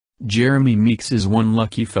Jeremy Meeks is one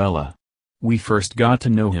lucky fella. We first got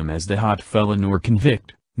to know him as the hot felon or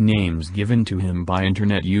convict, names given to him by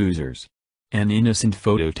internet users. An innocent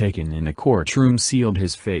photo taken in a courtroom sealed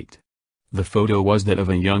his fate. The photo was that of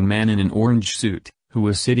a young man in an orange suit, who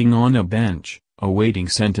was sitting on a bench, awaiting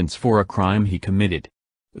sentence for a crime he committed.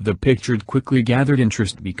 The picture quickly gathered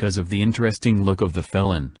interest because of the interesting look of the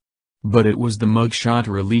felon. But it was the mugshot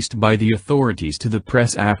released by the authorities to the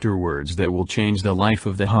press afterwards that will change the life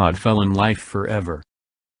of the hot felon life forever.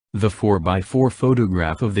 The 4x4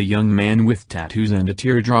 photograph of the young man with tattoos and a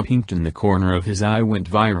teardrop inked in the corner of his eye went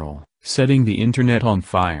viral, setting the internet on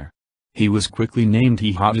fire. He was quickly named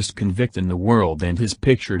the hottest convict in the world, and his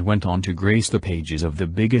picture went on to grace the pages of the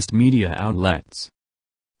biggest media outlets.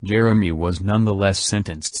 Jeremy was nonetheless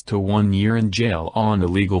sentenced to 1 year in jail on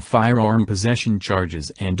illegal firearm possession charges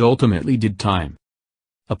and ultimately did time.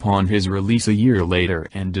 Upon his release a year later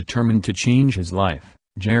and determined to change his life,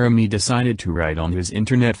 Jeremy decided to ride on his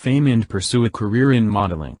internet fame and pursue a career in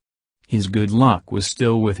modeling. His good luck was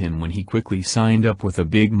still with him when he quickly signed up with a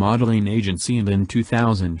big modeling agency and in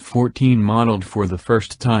 2014 modeled for the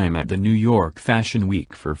first time at the New York Fashion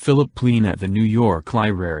Week for Philip Plein at the New York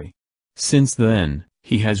Library. Since then,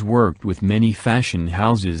 he has worked with many fashion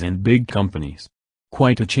houses and big companies.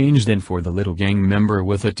 Quite a change then for the little gang member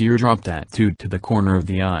with a teardrop tattooed to the corner of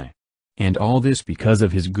the eye. And all this because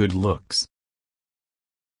of his good looks.